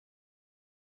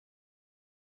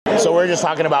So we're just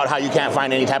talking about how you can't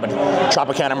find any type of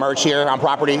Tropicana merch here on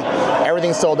property.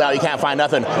 Everything's sold out. You can't find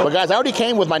nothing. But guys, I already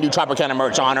came with my new Tropicana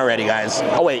merch on already, guys.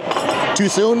 Oh wait, too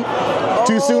soon?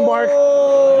 Too soon, Mark?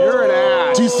 You're an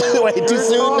ass. Too soon? Wait, too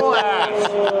soon?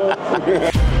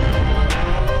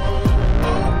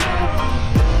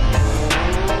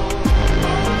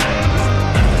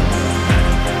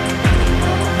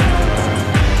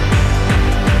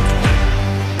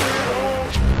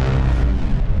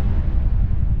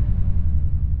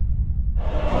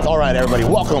 All right, everybody,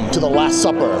 welcome to the Last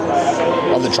Supper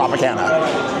of the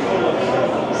Tropicana.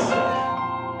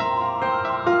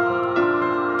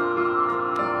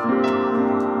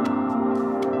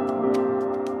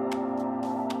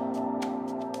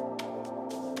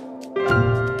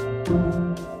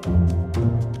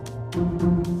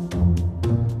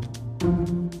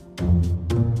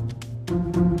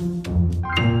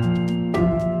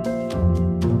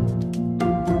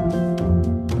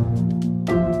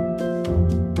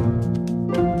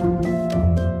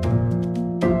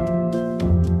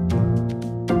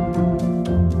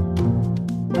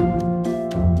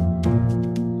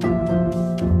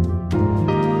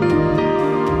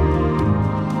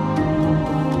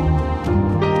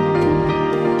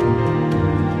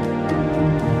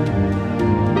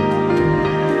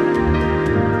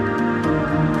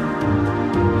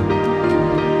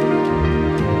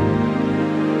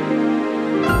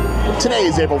 Today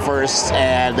is April 1st,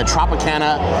 and the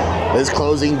Tropicana is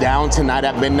closing down tonight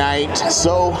at midnight.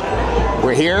 So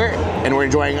we're here, and we're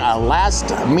enjoying a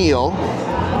last meal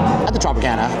at the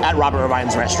Tropicana at Robert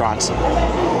Irvine's restaurant.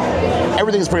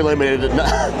 Everything's pretty limited.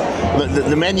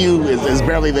 The menu is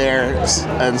barely there,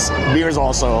 and beers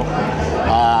also.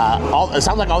 It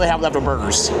sounds like all they have left are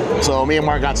burgers. So me and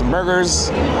Mark got some burgers.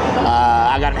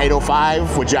 I got an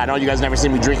 805, which I know you guys never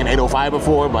seen me drink an 805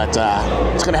 before, but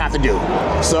it's gonna have to do.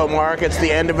 So Mark, it's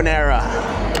the end of an era.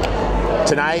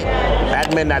 Tonight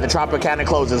at midnight, the Tropicana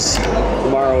closes.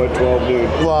 Tomorrow at 12 noon.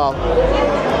 Well,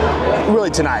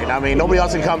 really tonight. I mean, nobody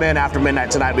else can come in after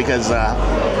midnight tonight because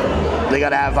they got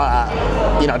to have,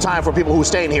 time for people who are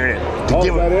staying here to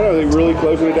give. Are they really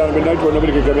closing it down at midnight where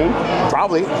nobody can come in?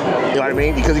 Probably. You know what I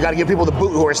mean? Because you got to give people the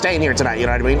boot who are staying here tonight. You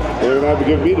know what I mean? They're going to have to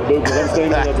give me the boot because I'm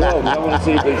staying here at 12. I want to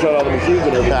see if they shut all the machines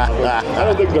and everything. I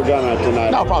don't think they're gonna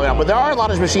tonight. No, probably not. But there are a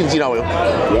lot of machines,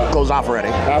 closed off already.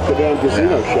 Half the damn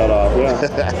casino shut off, yeah.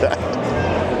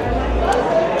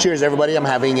 Cheers, everybody. I'm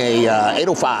having a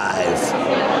 805.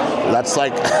 That's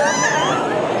like...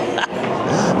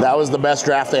 That was the best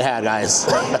draft they had, guys.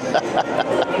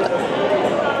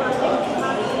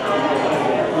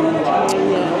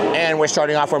 And we're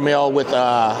starting off our meal with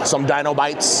some dino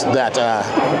bites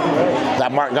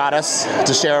that Mark got us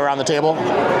to share around the table.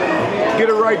 Get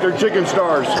it right, they're chicken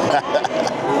stars.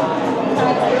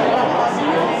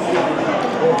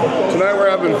 Tonight we're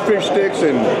having fish sticks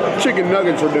and chicken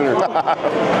nuggets for dinner.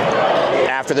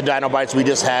 After the dino bites, we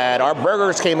just had our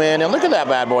burgers came in, and look at that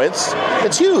bad boy.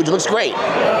 It's huge. It looks great.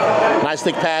 Nice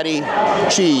thick patty,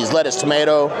 cheese, lettuce,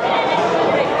 tomato.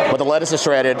 But the lettuce is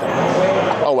shredded.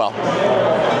 Oh well.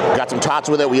 Got some tots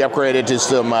with it. We upgraded to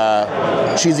some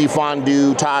cheesy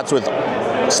fondue tots with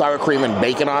sour cream and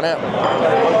bacon on it.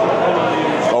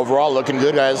 Overall, looking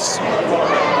good, guys.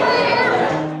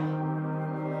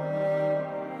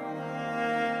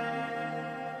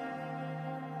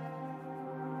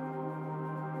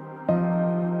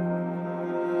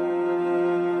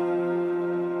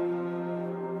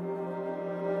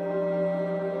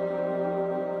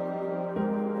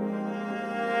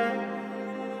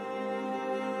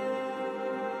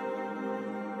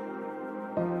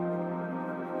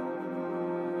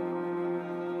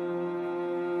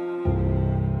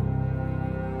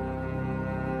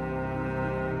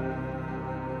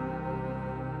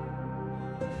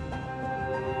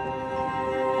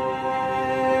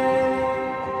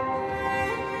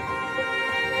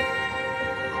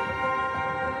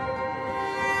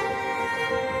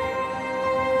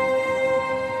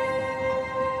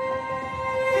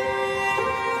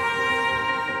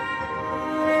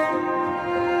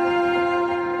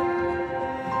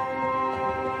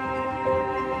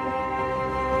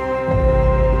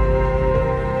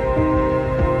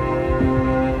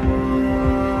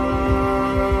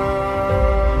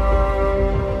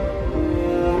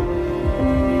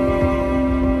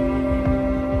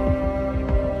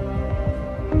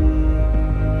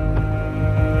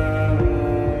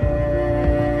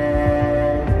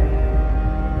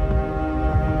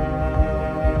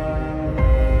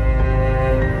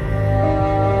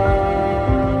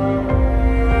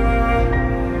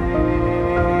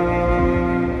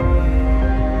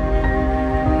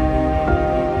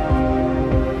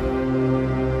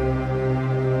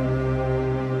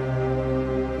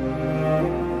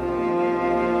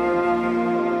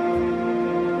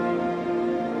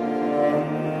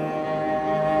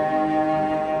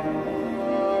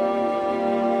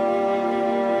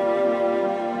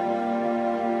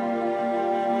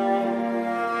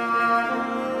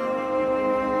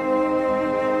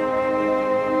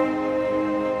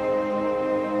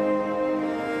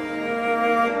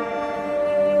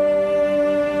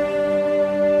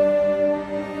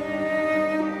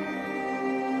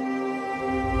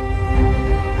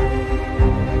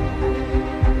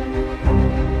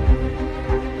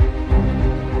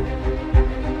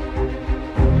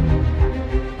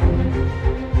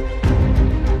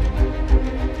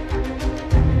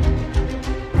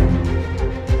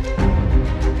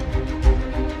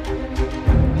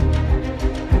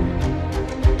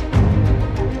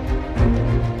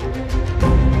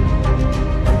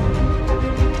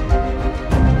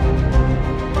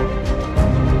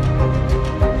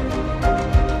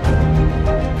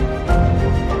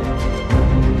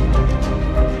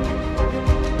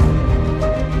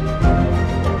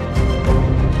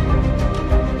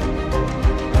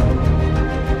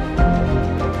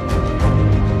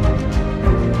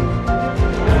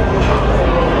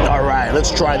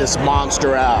 Let's try this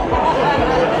monster out.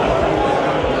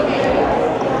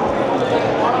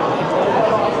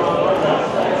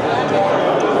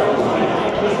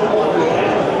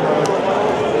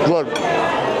 Good. It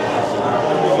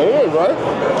is,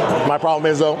 right? My problem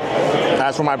is though,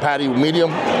 as for my patty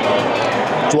medium,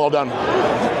 it's well done.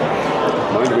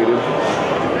 Mine's medium.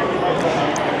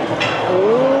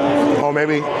 Oh,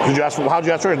 maybe. Did you ask for? How'd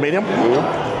you ask for it? Medium?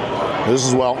 Yeah. This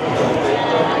as well.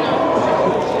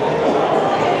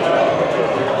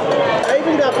 I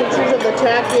even got pictures of the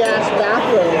tacky ass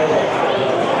bathroom.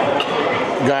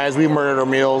 Guys, we murdered our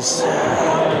meals.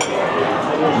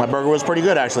 My burger was pretty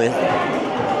good, actually.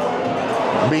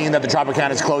 Being that the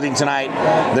Tropicana is closing tonight,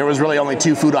 there was really only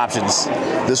 2 food options.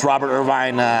 This Robert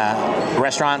Irvine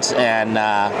restaurant, and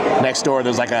next door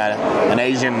there's like an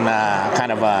Asian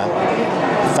kind of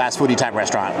fast foodie type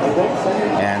restaurant.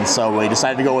 And so we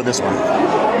decided to go with this one.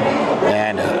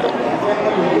 And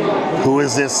who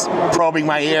is this probing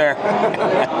my ear?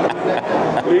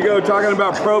 Here you go, talking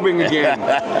about probing again.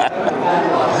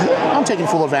 I'm taking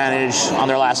full advantage on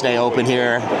their last day open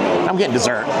here. I'm getting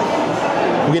dessert.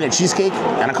 I'm getting a cheesecake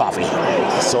and a coffee.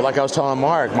 So like I was telling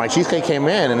Mark, my cheesecake came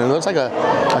in and it looks like a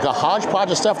hodgepodge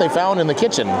of stuff they found in the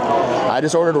kitchen. I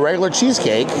just ordered a regular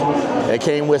cheesecake. It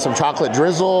came with some chocolate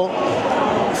drizzle,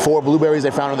 4 blueberries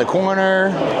they found in the corner,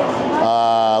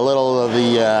 a little of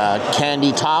the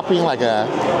candy topping, like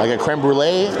a creme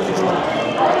brulee.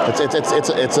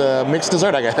 It's a mixed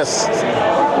dessert, I guess,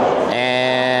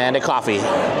 and a coffee.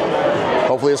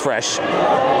 Hopefully it's fresh.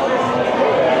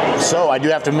 So I do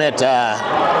have to admit,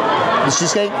 this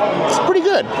cheesecake is pretty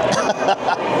good.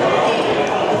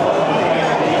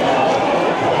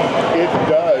 It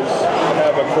does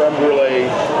have a creme brulee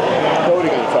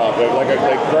coating on top, like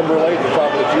creme brulee at the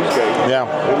top of the cheesecake. Yeah.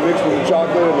 And mixed with the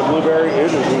chocolate and the blueberry,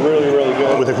 it is really, really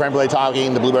good. With the creme brulee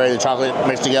topping, the blueberry, the chocolate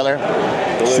mixed together,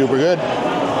 super good.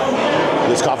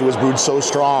 This coffee was brewed so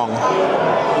strong,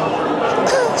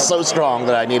 so strong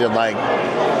that I needed like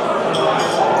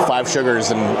 5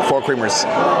 sugars and 4 creamers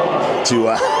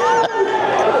to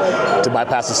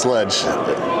bypass the sludge.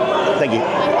 Thank you.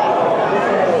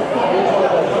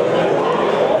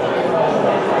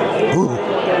 Ooh.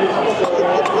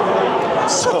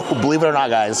 So believe it or not,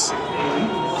 guys,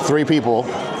 3 people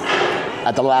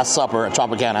at the Last Supper at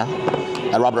Tropicana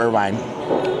at Robert Irvine,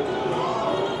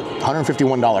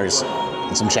 $151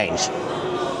 and some change.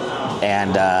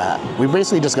 And we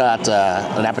basically just got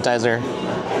an appetizer,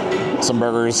 some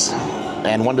burgers,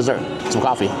 and 1 dessert, some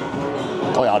coffee.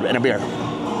 Oh yeah, and a beer.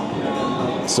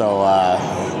 So,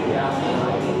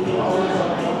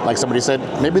 like somebody said,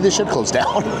 maybe this should close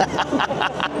down.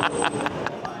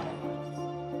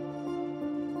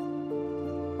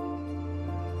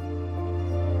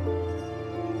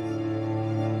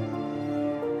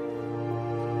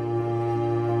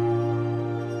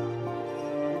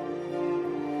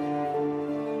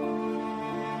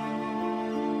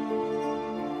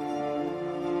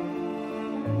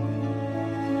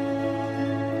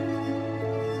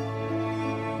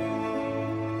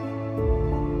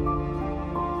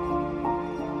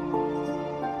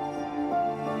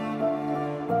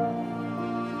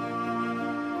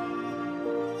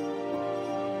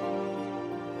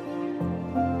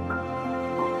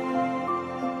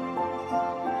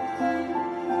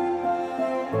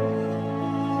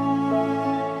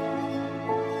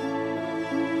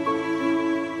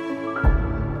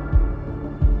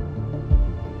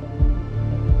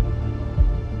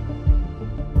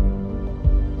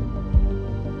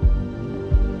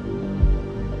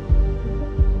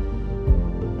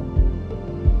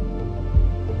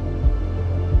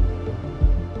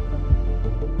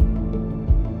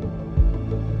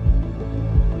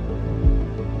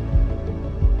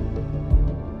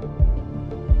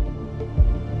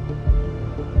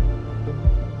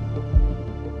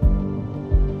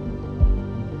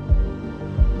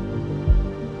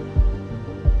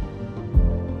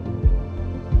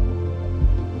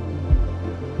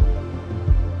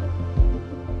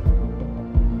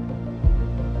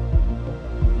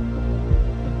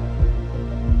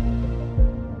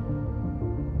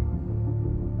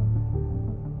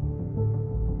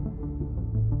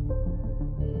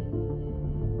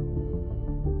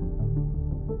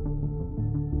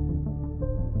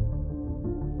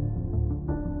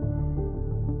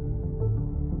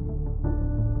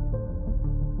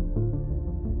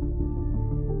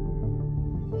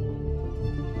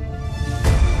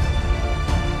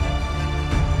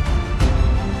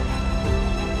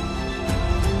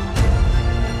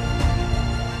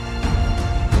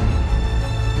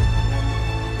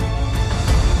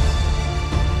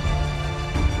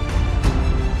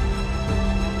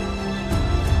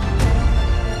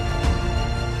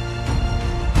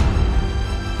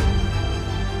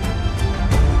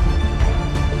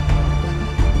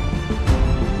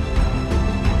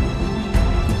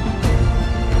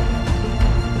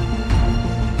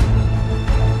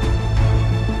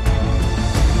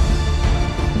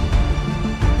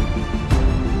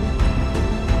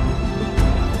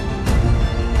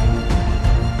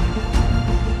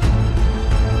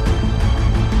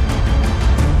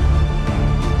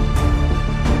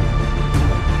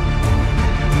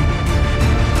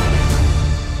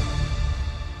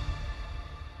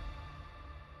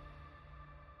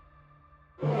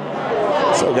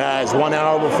 Guys, 1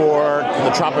 hour before the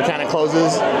Tropicana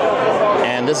closes,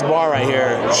 and this bar right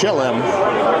here, Chill'em,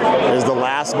 is the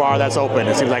last bar that's open.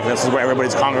 It seems like this is where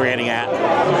everybody's congregating at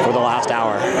for the last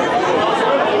hour.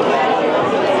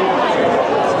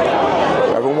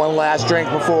 Having one last drink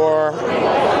before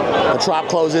the Trop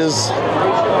closes.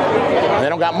 And they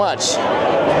don't got much,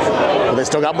 but they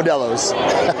still got Modelo's.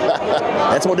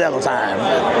 It's Modelo time.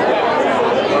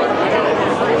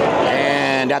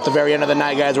 And at the very end of the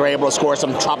night, guys, we're able to score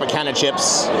some Tropicana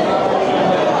chips.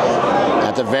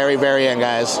 At the very, very end,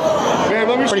 guys. Man,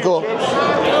 let me pretty cool.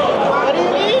 What do you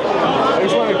need? I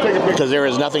just wanted to take a picture. Because there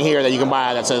is nothing here that you can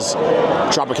buy that says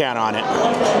Tropicana on it.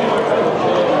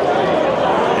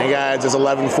 And guys, it's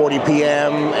 11:40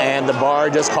 p.m. and the bar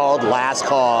just called Last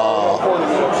Call.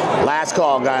 Last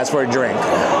call, guys, for a drink.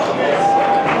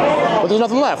 But there's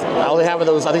nothing left. I only have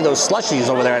those, I think those slushies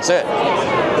over there, that's it.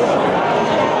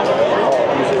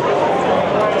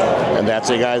 And that's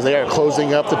it, guys. They are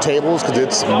closing up the tables because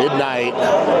it's midnight.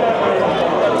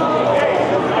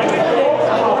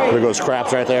 There goes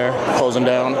Craps right there, closing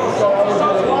down.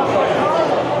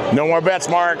 No more bets,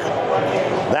 Mark.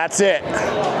 That's it.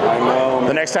 I know.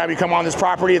 The next time you come on this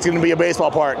property, it's going to be a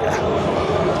baseball park.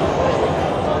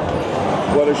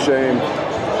 What a shame.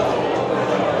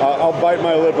 I'll bite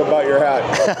my lip about your hat.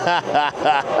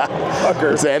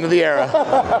 Fucker. It's the end of the era.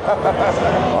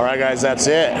 All right, guys, that's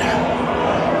it.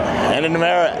 End of an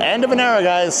era. End of an era,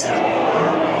 guys.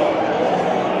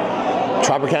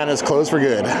 Tropicana is closed for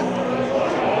good.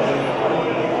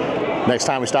 Next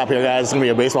time we stop here, guys, it's going to be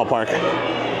a baseball park.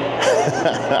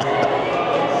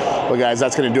 Well, guys,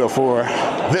 that's going to do it for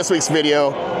this week's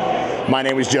video. My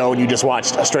name is Joe, and you just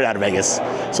watched Straight Out of Vegas.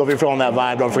 So if you're feeling that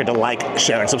vibe, don't forget to like,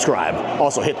 share, and subscribe.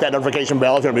 Also, hit that notification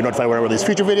bell if you want to be notified whenever these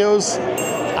future videos.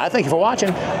 I thank you for watching,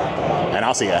 and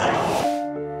I'll see ya.